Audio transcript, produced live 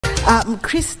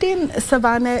Krysteen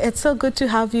Savane, it's so good to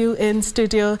have you in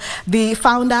studio, the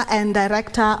founder and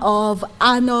director of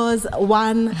Ano's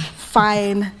One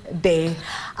Fine Day.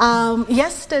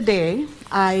 Yesterday,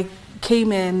 I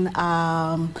came in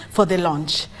for the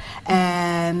launch,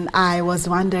 and I was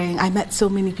wondering, I met so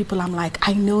many people, I'm like,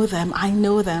 I know them.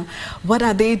 What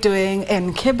are they doing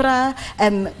in Kibra,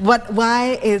 and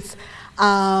why is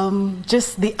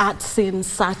just the art scene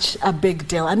such a big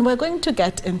deal? And we're going to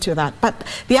get into that. But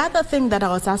the other thing that I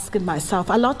was asking myself,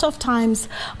 a lot of times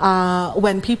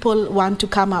when people want to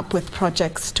come up with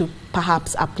projects to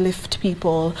perhaps uplift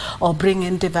people or bring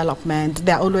in development,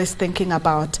 they're always thinking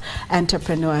about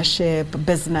entrepreneurship,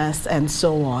 business, and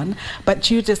so on. But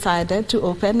you decided to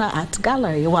open an art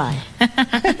gallery. Why?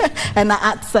 And an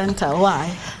art center.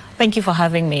 Why? Thank you for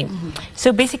having me.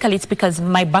 So basically, it's because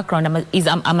my background I'm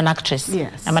an actress.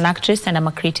 Yes. I'm an actress and I'm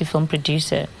a creative film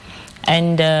producer.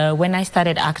 And when I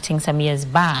started acting some years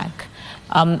back,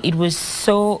 it was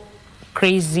so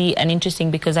crazy and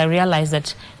interesting because I realized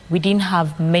that we didn't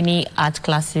have many art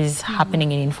classes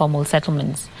happening in informal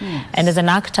settlements. Yes. And as an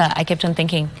actor, I kept on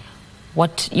thinking,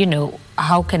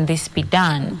 how can this be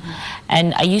done?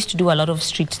 And I used to do a lot of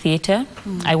street theater.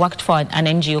 I worked for an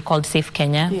NGO called Safe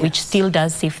Kenya, which still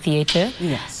does safe theater.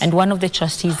 Yes. And one of the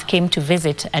trustees came to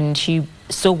visit, and she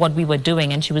saw what we were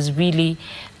doing, and she was really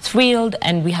thrilled.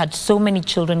 And we had so many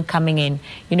children coming in.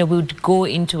 We would go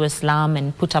into a slum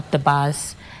and put up the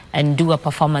bus and do a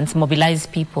performance, mobilize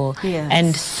people. Yes.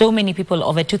 And so many people,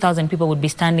 over 2,000 people would be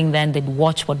standing there and they'd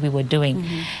watch what we were doing.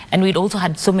 And we'd also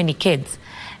had so many kids.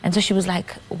 And so she was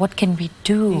like, what can we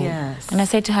do? Yes. And I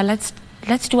said to her, let's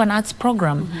do an arts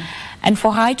program. And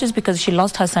for her, it was because she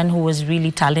lost her son who was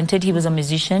really talented. He was a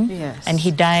musician. Yes. And he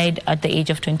died at the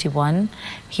age of 21.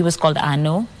 He was called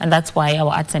Ano. And that's why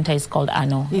our art center is called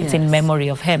Ano. Yes. It's in memory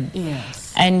of him.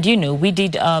 Yes. And, we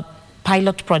did a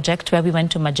pilot project where we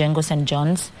went to Majengo St.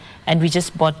 John's, and we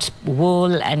just bought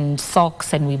wool and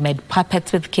socks, and we made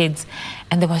puppets with kids.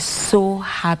 And they were so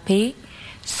happy,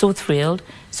 so thrilled.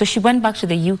 So she went back to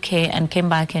the UK and came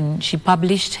back, and she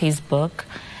published his book.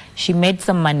 She made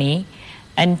some money,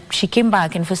 and she came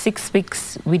back, and for 6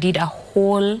 weeks we did a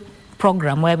whole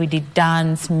program where we did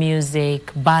dance,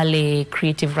 music, ballet,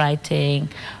 creative writing,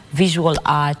 visual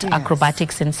art,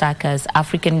 acrobatics and circus,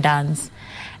 African dance.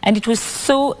 And it was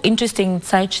so interesting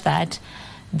such that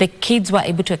the kids were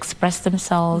able to express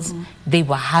themselves. They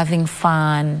were having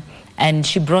fun. And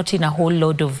she brought in a whole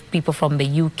load of people from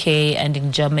the UK and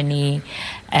in Germany.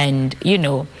 And,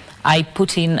 I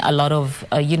put in a lot of,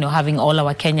 having all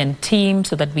our Kenyan team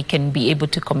so that we can be able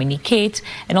to communicate.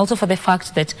 And also for the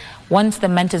fact that once the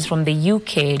mentors from the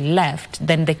UK left,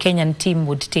 then the Kenyan team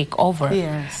would take over.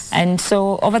 Yes. And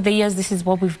so over the years, this is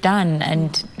what we've done.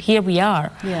 And here we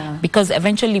are. Yeah. Because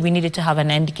eventually we needed to have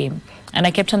an end game. And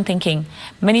I kept on thinking,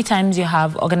 many times you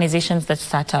have organizations that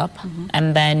start up,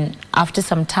 and then after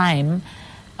some time,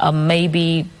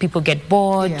 maybe people get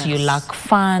bored, you lack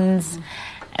funds,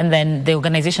 and then the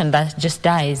organization that just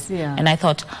dies. Yeah. And I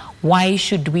thought, why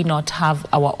should we not have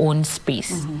our own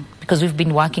space? Because we've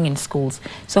been working in schools.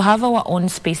 So have our own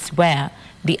space where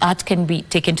the art can be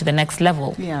taken to the next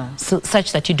level,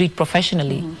 such that you do it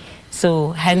professionally.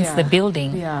 So hence the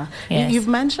building. Yeah. Yes. You've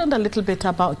mentioned a little bit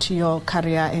about your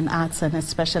career in arts and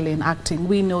especially in acting.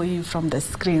 We know you from the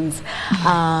screens.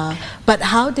 But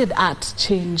how did art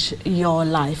change your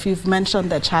life? You've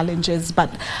mentioned the challenges,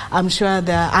 but I'm sure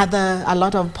there are a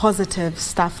lot of positive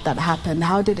stuff that happened.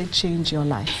 How did it change your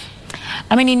life?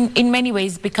 I mean, in many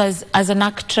ways, because as an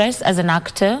actress, as an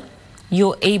actor,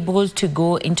 you're able to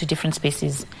go into different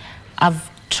spaces. I've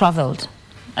traveled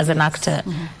as an actor,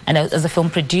 and as a film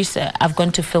producer, I've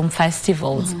gone to film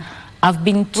festivals. I've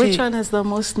been to... Which one is the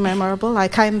most memorable? I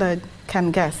kind of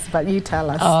can guess, but you tell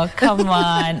us. Oh, come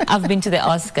on. I've been to the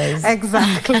Oscars.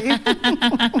 Exactly.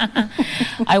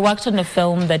 I worked on a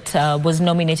film that was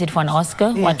nominated for an Oscar,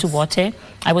 Watu Wote.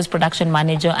 I was production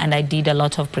manager, and I did a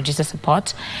lot of producer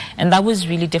support. And that was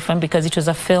really different because it was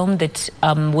a film that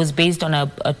was based on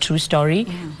a true story.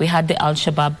 We had the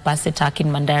Al-Shabaab bus attack in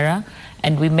Mandera,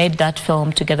 and we made that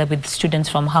film together with students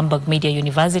from Hamburg Media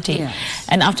University. Yes.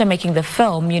 And after making the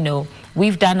film,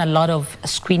 we've done a lot of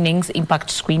screenings, impact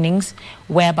screenings,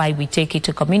 whereby we take it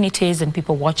to communities and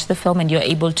people watch the film and you're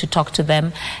able to talk to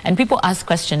them. And people ask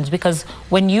questions because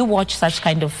when you watch such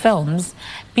kind of films,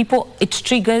 it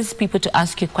triggers people to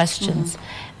ask you questions.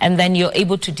 And then you're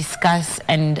able to discuss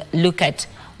and look at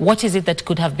what is it that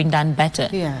could have been done better?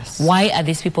 Yes. Why are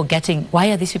these people being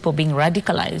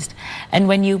radicalized? And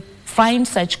when you find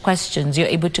such questions, you're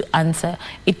able to answer.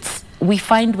 We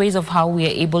find ways of how we are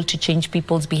able to change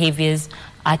people's behaviors,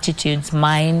 attitudes,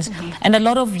 minds, and a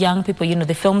lot of young people, you know,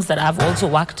 the films that I've also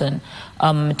worked on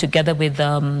together with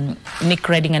Nick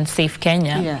Redding and Safe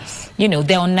Kenya, yes, you know,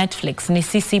 they're on Netflix.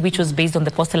 Nisisi, which was based on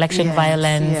the post-election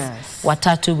violence, yes,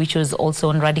 Watatu, which was also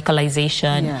on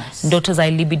radicalization, yes, Daughters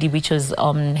I Libidi, which was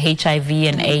on HIV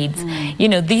and AIDS. You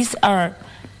know, these are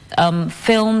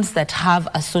films that have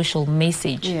a social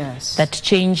message, yes, that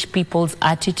change people's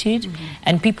attitude,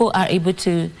 and people are able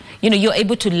to, you know, you're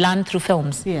able to learn through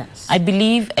films. Yes. I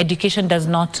believe education does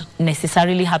not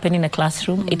necessarily happen in a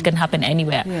classroom. It can happen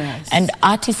anywhere. Yes. And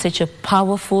art is such a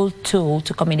powerful tool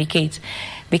to communicate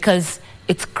because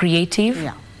it's creative,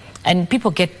 yeah, and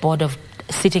people get bored of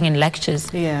sitting in lectures.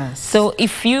 yes. So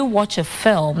if you watch a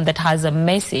film that has a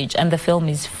message and the film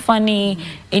is funny,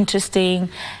 interesting,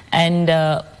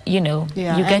 and you know,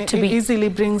 yeah, you get to it be easily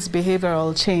brings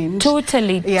behavioral change.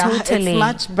 totally, Yeah, totally. it's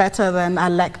much better than a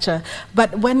lecture.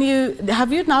 But when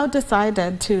have you now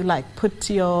decided to like put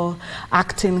your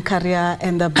acting career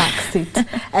in the back seat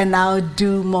and now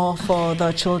do more for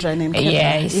the children in Kenya?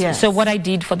 Yes. Yes. So what I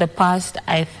did for the past,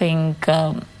 I think,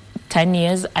 10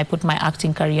 years, I put my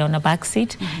acting career on a back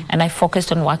seat, and I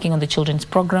focused on working on the children's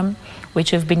program,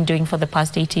 which we've been doing for the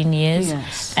past 18 years.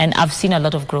 Yes. And I've seen a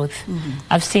lot of growth.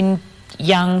 I've seen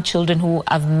young children who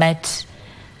I've met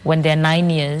when they're 9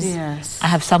 years. Yes. I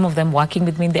have some of them working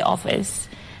with me in the office,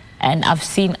 and I've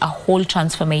seen a whole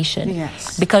transformation.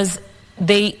 Yes. Because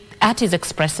art is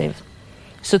expressive.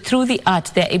 So through the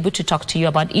art, they're able to talk to you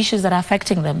about issues that are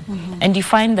affecting them. And you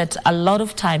find that a lot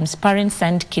of times parents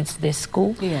send kids to their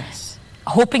school, yes,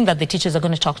 hoping that the teachers are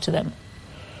going to talk to them.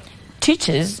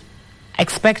 Teachers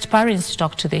expect parents to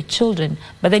talk to their children,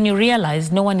 but then you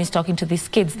realize no one is talking to these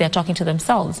kids, they're talking to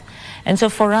themselves. And so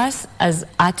for us as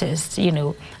artists, you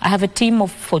know, I have a team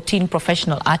of 14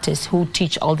 professional artists who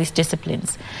teach all these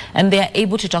disciplines, and they're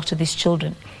able to talk to these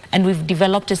children. And we've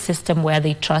developed a system where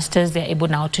they trust us, they're able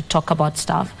now to talk about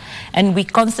stuff. And we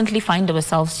constantly find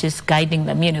ourselves just guiding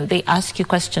them. You know, they ask you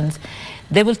questions.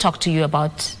 They will talk to you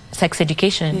about sex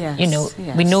education. Yes, you know,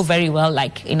 yes, we know very well,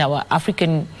 like in our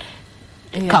African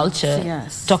culture,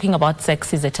 yes, talking about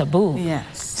sex is a taboo.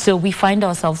 yes, So we find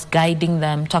ourselves guiding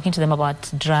them, talking to them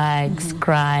about drugs,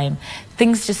 crime,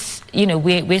 things just, you know,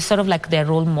 we're sort of like their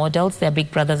role models, their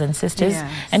big brothers and sisters,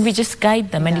 yes, and we just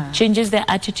guide them, and yeah, it changes their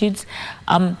attitudes.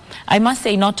 I must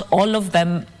say not all of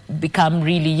them become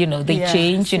really, you know, they yes,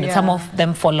 change, you know, some yeah, of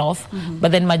them fall off,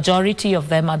 but then majority of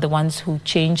them are the ones who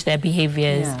change their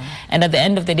behaviors. Yeah. And at the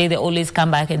end of the day, they always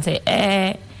come back and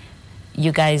say,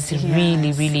 you guys really,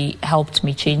 yes, really helped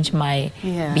me change my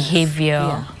yes, behavior.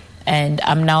 yeah, And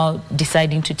I'm now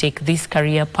deciding to take this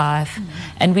career path.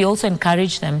 And we also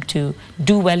encourage them to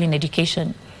do well in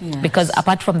education. yes, Because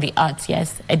apart from the arts,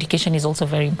 yes, education is also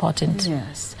very important.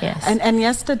 yes, Yes. And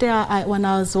yesterday, when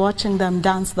I was watching them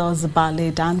dance, there was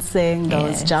ballet dancing, there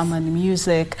was Yes. German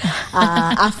music,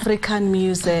 African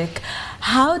music.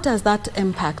 How does that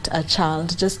impact a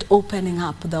child, just opening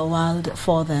up the world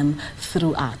for them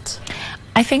through art?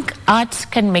 I think art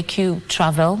can make you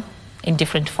travel in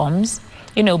different forms.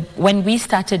 You know, when we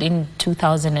started in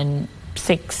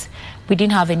 2006, we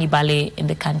didn't have any ballet in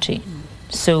the country.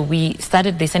 So we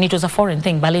started this, and it was a foreign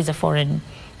thing. Ballet is a foreign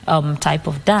type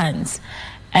of dance.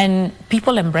 And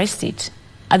people embraced it.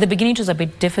 At the beginning, it was a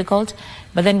bit difficult,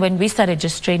 but then when we started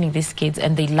just training these kids,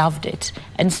 and they loved it,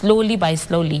 and slowly by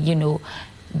slowly, you know,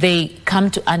 they come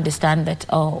to understand that,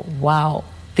 oh, wow,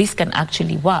 this can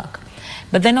actually work.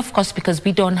 But then, of course, because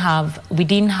we didn't have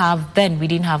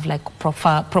like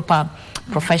proper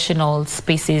professional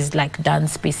spaces like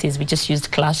dance spaces, we just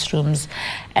used classrooms.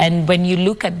 And when you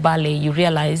look at ballet, you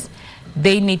realize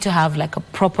they need to have like a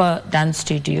proper dance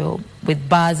studio with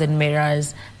bars and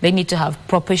mirrors. They need to have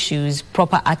proper shoes,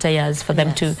 proper attires for them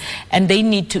yes, to, and they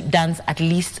need to dance at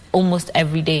least almost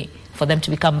every day for them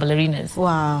to become ballerinas.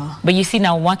 Wow. But you see,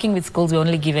 now working with schools, we're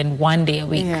only given 1 day a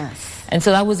week. Yes. And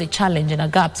so that was a challenge and a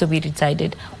gap. So we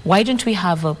decided, why don't we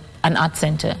have an art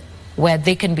center where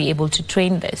they can be able to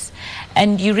train this?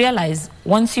 And you realize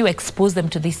once you expose them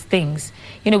to these things,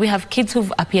 you know, we have kids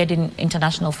who've appeared in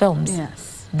international films. Yes.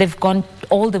 They've gone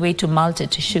all the way to Malta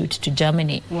to shoot, to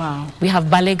Germany. Wow. We have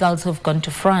ballet girls who've gone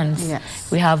to France. Yes.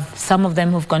 We have some of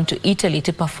them who've gone to Italy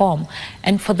to perform.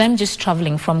 And for them just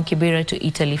traveling from Kibera to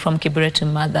Italy, from Kibera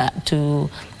to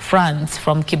France,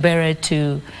 from Kibera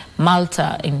to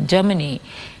Malta in Germany,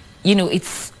 you know,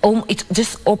 it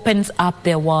just opens up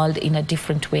their world in a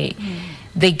different way.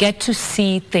 They get to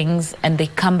see things and they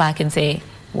come back and say,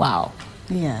 wow.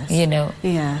 Yes. You know.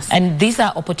 Yes. And these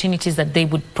are opportunities that they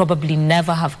would probably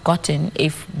never have gotten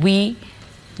if we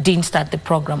didn't start the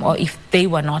program or if they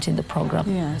were not in the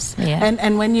program. Yes. Yeah.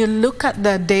 And when you look at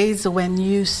the days when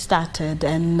you started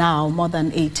and now, more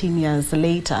than 18 years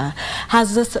later,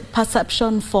 has this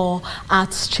perception for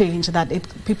arts changed, that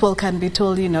people can be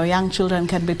told, you know, young children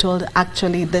can be told,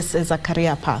 actually this is a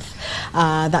career path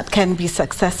that can be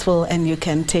successful and you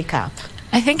can take up?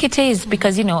 I think it is,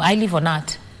 because, you know, I live on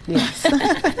art. Yes.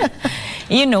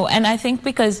 You know, and I think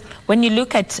because when you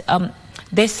look at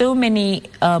there's so many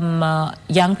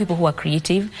young people who are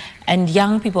creative, and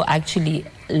young people actually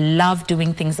love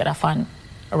doing things that are fun,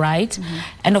 right?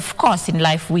 And of course, in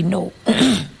life, we know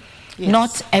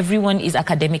not everyone is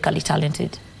academically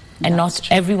talented, and not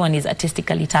everyone is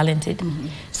artistically talented.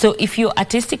 So if you're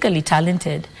artistically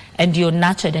talented and you're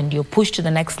nurtured and you're pushed to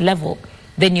the next level,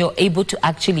 then you're able to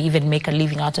actually even make a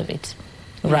living out of it,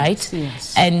 right?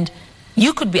 Yes. And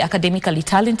you could be academically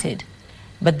talented,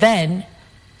 but then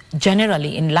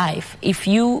generally in life, if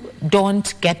you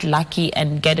don't get lucky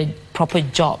and get a proper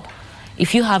job,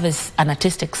 if you have an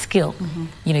artistic skill,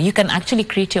 you know, you can actually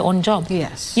create your own job.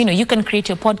 Yes. You know, you can create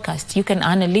your podcast, you can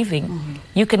earn a living,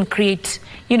 you can create,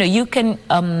 you know, you can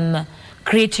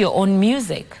create your own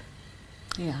music,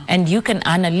 and you can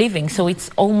earn a living. So it's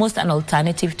almost an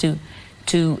alternative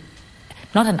to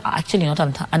not an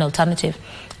alternative.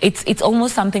 It's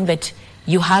almost something that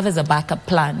you have as a backup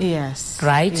plan. Yes.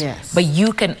 Right? Yes. But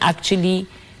you can actually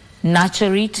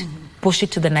nurture it, push it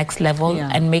to the next level,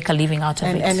 and make a living out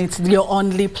of it. And it's your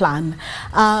only plan.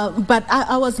 But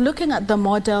I was looking at the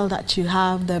model that you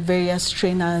have, the various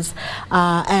trainers,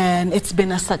 and it's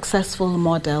been a successful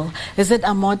model. Is it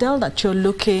a model that you're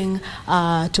looking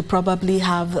to probably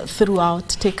have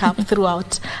take up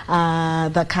throughout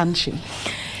the country?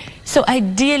 So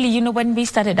ideally, you know, when we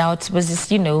started out, was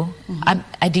just, you know,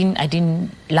 I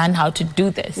didn't learn how to do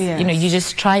this. Yes. You know, you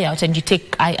just try out and you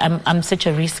take. I'm such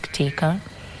a risk taker,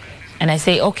 and I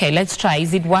say, okay, let's try.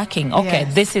 Is it working? Okay,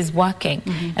 this is working.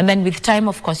 And then with time,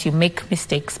 of course, you make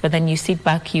mistakes, but then you sit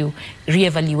back, you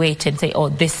reevaluate and say, oh,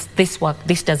 this worked,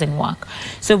 this doesn't work.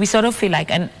 So we sort of feel like,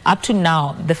 and up to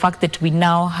now, the fact that we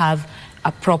now have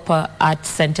a proper art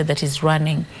center that is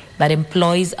running, that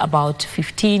employs about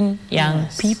 15 young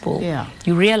people,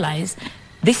 you realize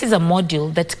this is a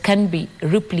module that can be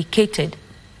replicated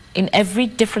in every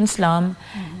different slum,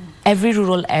 every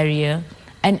rural area,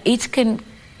 and it can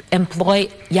employ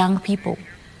young people.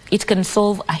 It can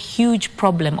solve a huge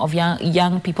problem of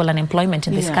young people unemployment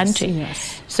in this country.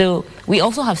 So we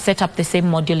also have set up the same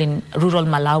module in rural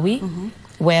Malawi,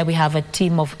 where we have a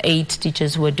team of 8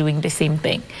 teachers who are doing the same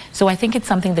thing. So I think it's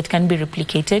something that can be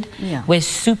replicated. We're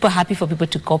super happy for people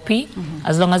to copy,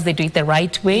 as long as they do it the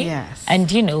right way.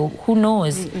 And, you know, who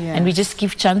knows? And we just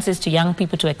give chances to young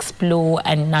people to explore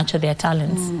and nurture their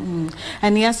talents.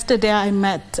 And yesterday I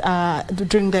met,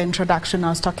 during the introduction I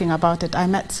was talking about it, I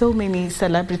met so many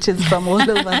celebrities from all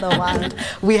over the world.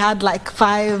 We had like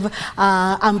 5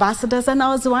 ambassadors, and I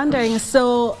was wondering,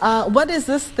 so what is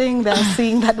this thing they're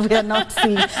seeing that we are not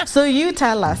seeing? So you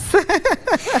tell us.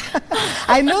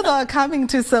 I know they were coming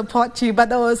to support you, but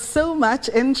there was so much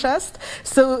interest.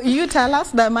 So you tell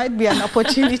us, there might be an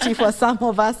opportunity for some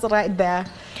of us right there.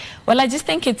 Well, I just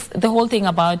think it's the whole thing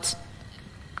about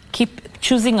keep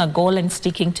choosing a goal and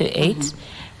sticking to it,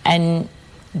 and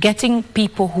getting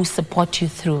people who support you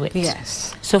through it.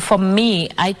 So for me,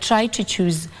 I try to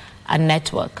choose a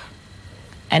network.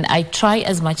 And I try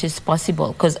as much as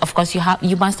possible, because of course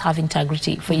you must have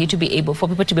integrity for you to be able, for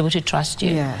people to be able to trust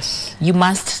you. You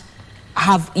must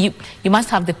have you must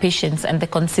have the patience and the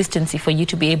consistency for you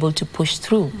to be able to push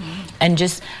through. And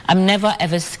just, I'm never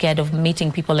ever scared of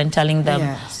meeting people and telling them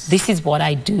this is what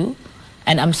I do.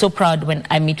 And I'm so proud when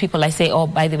I meet people. I say, oh,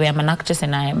 by the way, I'm an actress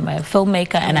and I'm a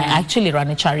filmmaker, and I actually run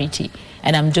a charity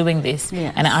and I'm doing this.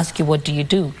 And I ask you, what do you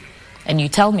do? And you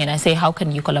tell me, and I say, how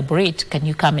can you collaborate? Can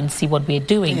you come and see what we're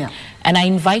doing? And I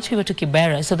invite people to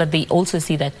Kibera so that they also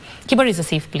see that Kibera is a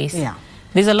safe place.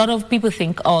 There's a lot of people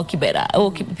think, oh, Kibera,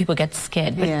 oh, people get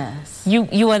scared. But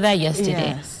you were there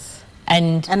yesterday.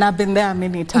 And I've been there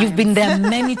many times. You've been there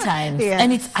many times.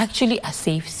 And it's actually a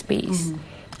safe space.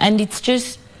 And it's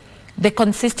just the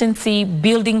consistency,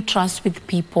 building trust with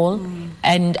people,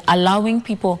 and allowing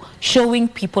people, showing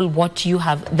people what you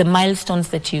have, the milestones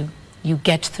that you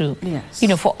get through. You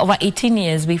know, for over 18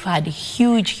 years, we've had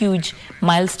huge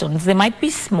milestones. They might be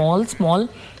small,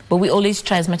 but we always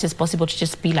try as much as possible to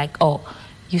just be like, oh,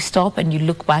 you stop and you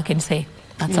look back and say,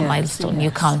 that's a milestone.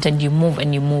 You count and you move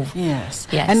and you move.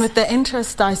 And with the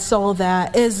interest I saw there,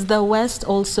 is the West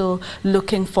also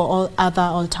looking for all other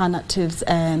alternatives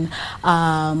and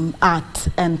art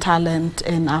and talent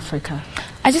in Africa?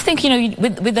 I just think,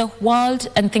 with the world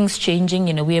and things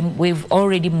changing, we've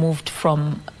already moved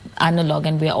from analog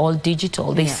and we're all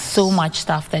digital. There's so much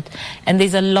stuff and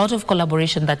there's a lot of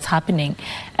collaboration that's happening.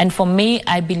 And for me,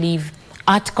 I believe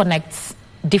art connects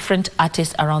different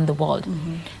artists around the world.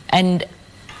 And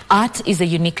art is a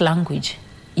unique language.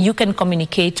 You can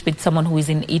communicate with someone who is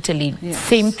in Italy,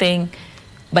 same thing,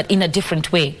 but in a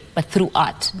different way, but through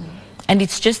art. And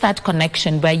it's just that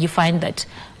connection where you find that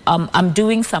I'm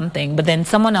doing something, but then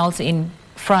someone else in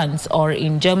France or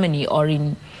in Germany or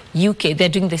in UK, they're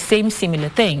doing the same similar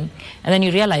thing. And then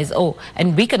you realize, oh,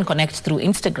 and we can connect through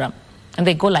Instagram. And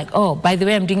they go like, oh, by the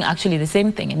way, I'm doing actually the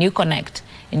same thing. And you connect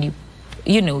and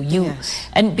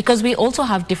and because we also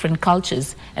have different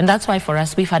cultures, and that's why for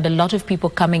us we've had a lot of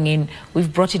people coming in.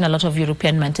 We've brought in a lot of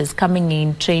European mentors coming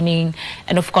in, training,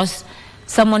 and of course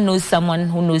someone knows someone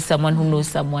who knows someone who knows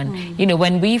someone.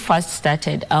 When we first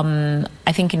started,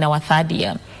 I think in our third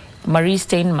year, Marie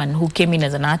Steinman, who came in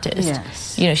as an artist,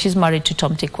 she's married to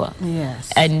Tom Tikwa,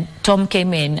 and Tom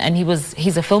came in and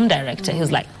he's a film director. He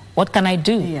was like, what can I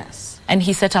do? And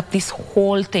he set up this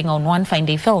whole thing on One Fine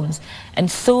Day Films.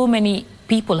 And so many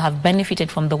people have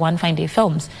benefited from the One Fine Day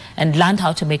Films and learned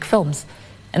how to make films.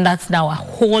 And that's now a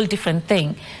whole different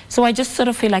thing. So I just sort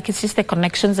of feel like it's just the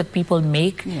connections that people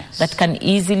make that can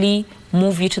easily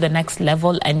move you to the next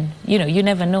level, and you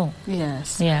never know.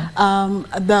 Yesterday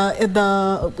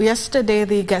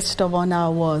the guest of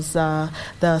honor was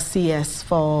the CS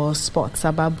for Sports,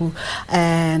 Ababu,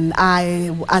 and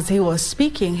as he was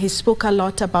speaking, he spoke a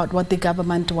lot about what the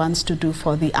government wants to do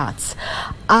for the arts.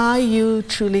 Are you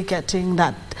truly getting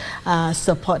that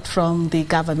support from the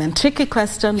government? Tricky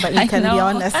question, but you can be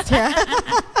honest here.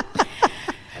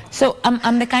 So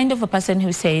I'm the kind of a person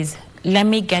who says, let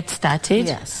me get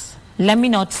started. Let me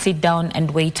not sit down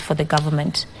and wait for the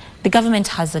government. The government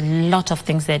has a lot of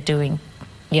things they're doing,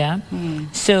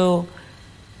 So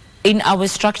in our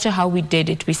structure, how we did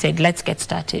it, we said, let's get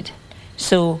started.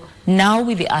 So now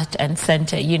with the Art and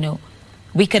Center,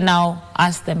 we can now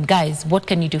ask them, guys, what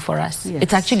can you do for us?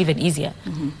 It's actually even easier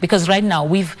because right now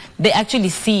they actually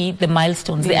see the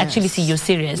milestones. They actually see you're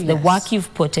serious, the work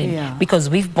you've put in,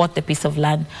 because we've bought the piece of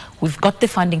land. We've got the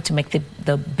funding to make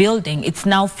the building. It's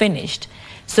now finished.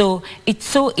 So it's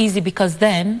so easy because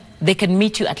then they can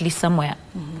meet you at least somewhere.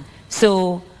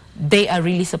 So they are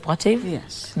really supportive.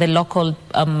 The local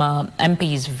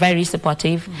MP is very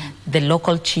supportive. The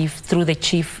local chief, through the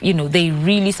chief, they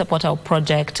really support our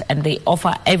project, and they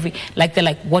offer they're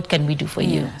like, what can we do for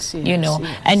you?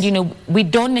 And we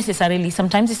don't necessarily,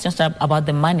 sometimes it's just about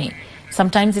the money.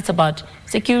 Sometimes it's about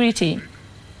security.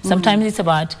 Sometimes it's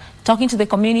about talking to the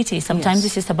community. Sometimes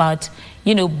it's just about,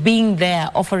 being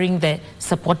there, offering the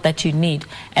support that you need.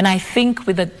 And I think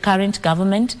with the current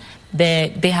government,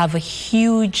 they have a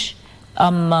huge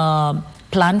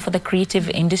plan for the creative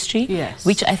industry,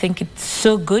 which I think it's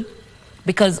so good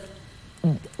because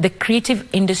the creative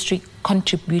industry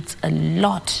contributes a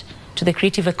lot to the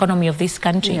creative economy of this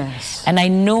country. And I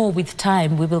know with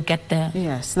time we will get there.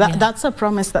 That's a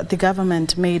promise that the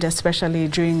government made, especially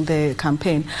during the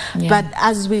campaign. But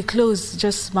as we close,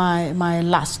 just my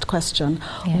last question,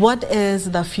 what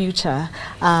is the future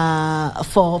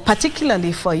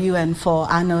particularly for you and for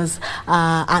Annos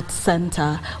Art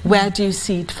Center? Where do you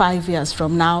see it 5 years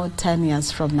from now, 10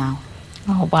 years from now?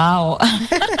 Oh, wow.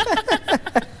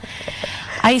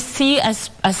 I see as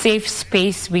a safe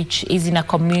space which is in a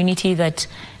community that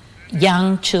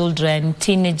young children,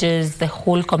 teenagers, the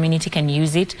whole community can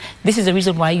use it. This is the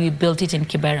reason why we built it in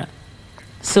Kibera,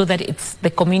 so that it's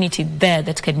the community there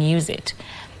that can use it.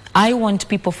 I want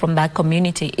people from that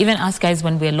community, even us guys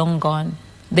when we're long gone,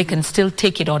 they can still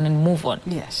take it on and move on.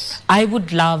 I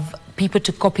would love people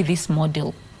to copy this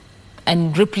model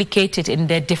and replicate it in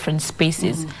their different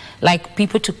spaces. Like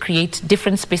people to create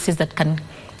different spaces that can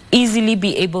easily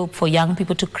be able for young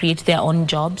people to create their own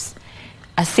jobs,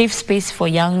 a safe space for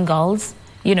young girls,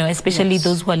 especially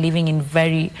those who are living in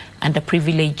very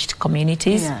underprivileged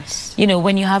communities.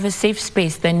 When you have a safe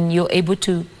space, then you're able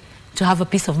to have a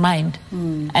peace of mind,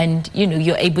 and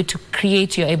you're able to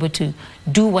create, you're able to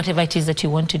do whatever it is that you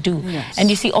want to do. And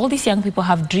you see, all these young people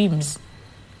have dreams.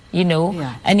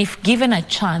 And if given a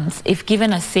chance, if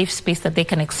given a safe space that they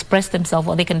can express themselves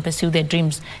or they can pursue their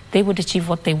dreams, they would achieve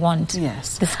what they want.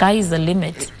 The sky is the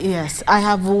limit. I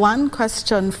have one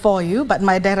question for you, but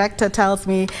my director tells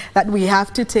me that we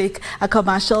have to take a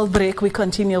commercial break. We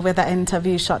continue with the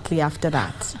interview shortly after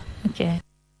that. Okay.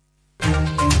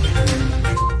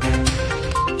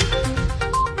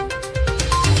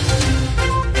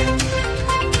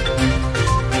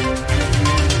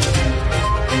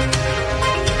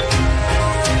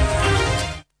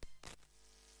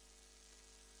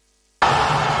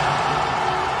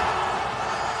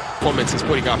 comments he's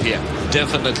putting up here.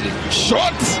 Definitely.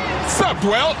 Shot! Served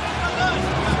well.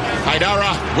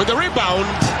 Haidara with the rebound.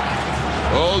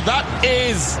 Oh, that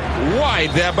is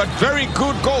wide there, but very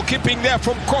good goalkeeping there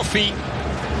from Kofi.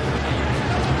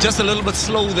 Just a little bit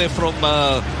slow there from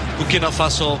Burkina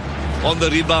Faso on the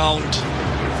rebound.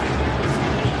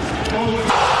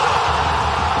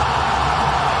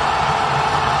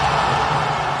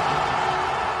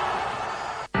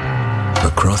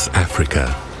 Across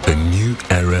Africa, a new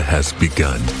era has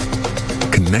begun,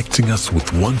 connecting us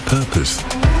with one purpose: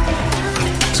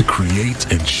 to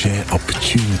create and share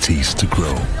opportunities to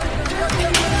grow.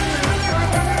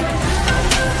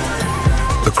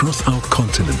 Across our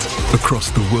continent,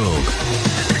 across the world,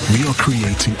 we are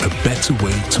creating a better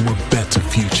way to a better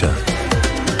future.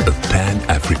 A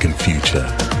Pan-African future.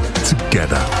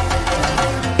 Together.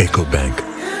 EcoBank.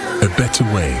 A better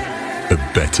way. A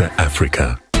better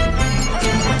Africa.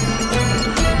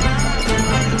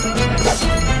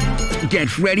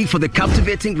 Get ready for the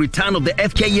captivating return of the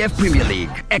FKF Premier League,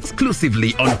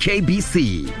 exclusively on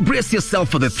KBC. Brace yourself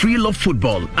for the thrill of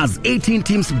football as 18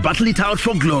 teams battle it out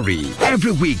for glory.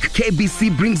 Every week,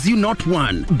 KBC brings you not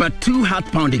one, but two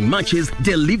heart-pounding matches,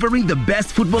 delivering the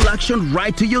best football action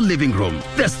right to your living room.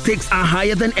 The stakes are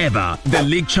higher than ever. The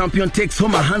league champion takes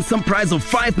home a handsome prize of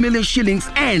 5 million shillings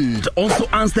and also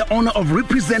earns the honor of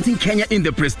representing Kenya in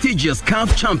the prestigious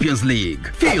CAF Champions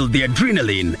League. Feel the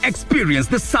adrenaline, experience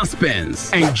the suspense,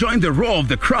 and join the roar of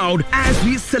the crowd as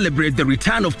we celebrate the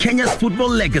return of Kenya's football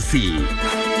legacy.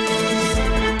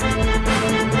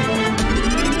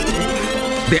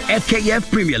 The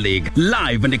FKF Premier League,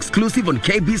 live and exclusive on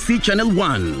KBC Channel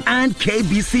 1 and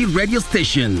KBC radio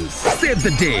stations. Save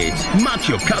the date, mark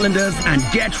your calendars, and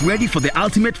get ready for the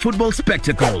ultimate football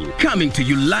spectacle. Coming to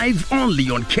you live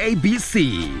only on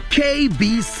KBC.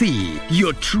 KBC,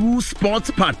 your true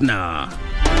sports partner.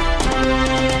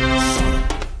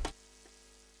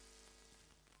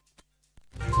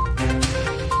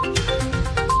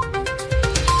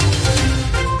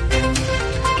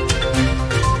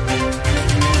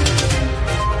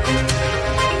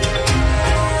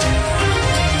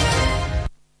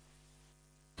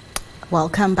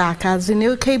 Welcome back. As you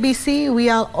know, KBC, we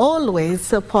are always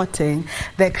supporting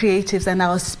the creatives, and I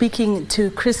was speaking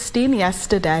to Krysteen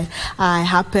yesterday. I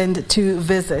happened to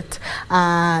visit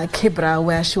Kibra,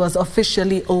 where she was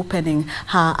officially opening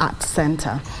her art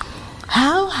center.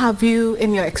 How have you,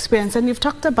 in your experience, and you've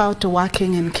talked about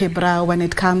working in Kibra when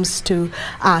it comes to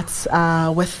arts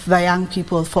with the young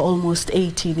people for almost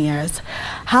 18 years,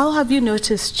 how have you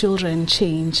noticed children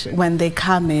change when they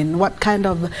come in? What kind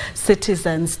of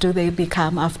citizens do they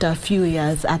become after a few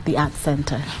years at the art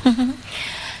center?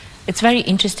 It's very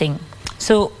interesting.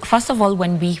 So first of all,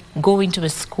 when we go into a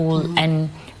school, and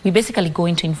we basically go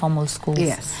into informal schools.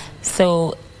 Yes.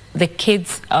 So the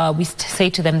kids, we say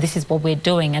to them, this is what we're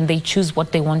doing, and they choose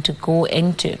what they want to go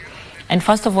into. And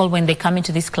first of all, when they come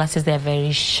into these classes, they're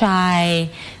very shy.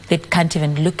 They can't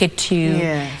even look at you.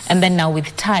 Yes. And then now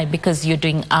with time, because you're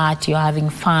doing art, you're having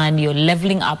fun, you're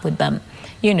leveling up with them,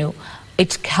 you know,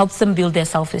 it helps them build their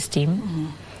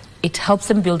self-esteem. It helps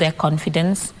them build their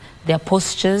confidence, their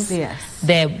postures, yes,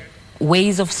 their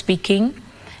ways of speaking,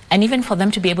 and even for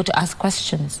them to be able to ask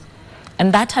questions.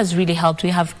 And that has really helped. We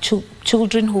have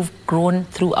children who've grown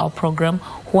through our program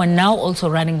who are now also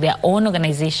running their own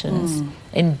organizations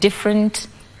in different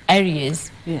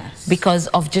areas, yes, because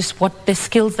of just what the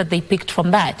skills that they picked from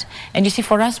that. And you see,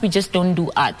 for us, we just don't do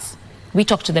arts. We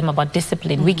talk to them about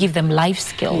discipline. We give them life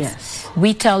skills. Yes.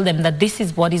 We tell them that this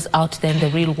is what is out there in the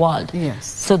real world. Yes.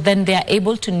 So then they are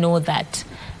able to know that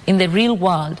in the real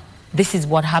world, this is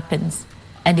what happens.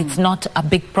 And it's not a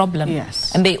big problem.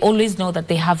 Yes. And they always know that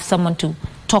they have someone to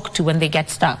talk to when they get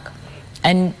stuck.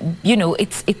 And, you know,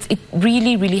 it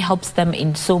really, really helps them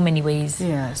in so many ways.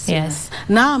 Yes. Yes.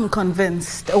 Now I'm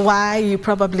convinced why you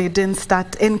probably didn't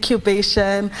start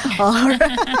incubation or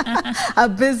a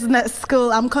business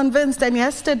school. I'm convinced. And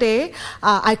yesterday,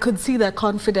 I could see the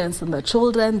confidence in the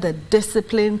children, the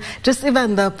discipline, just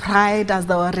even the pride as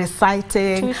they were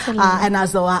reciting, and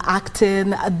as they were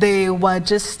acting. They were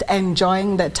just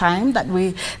enjoying the time that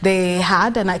they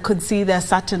had. And I could see they're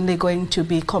certainly going to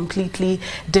be completely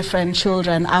different children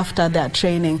after their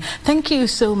training. Thank you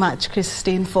so much,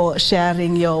 Krysteen, for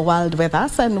sharing your world with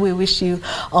us, and we wish you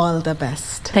all the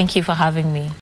best. Thank you for having me.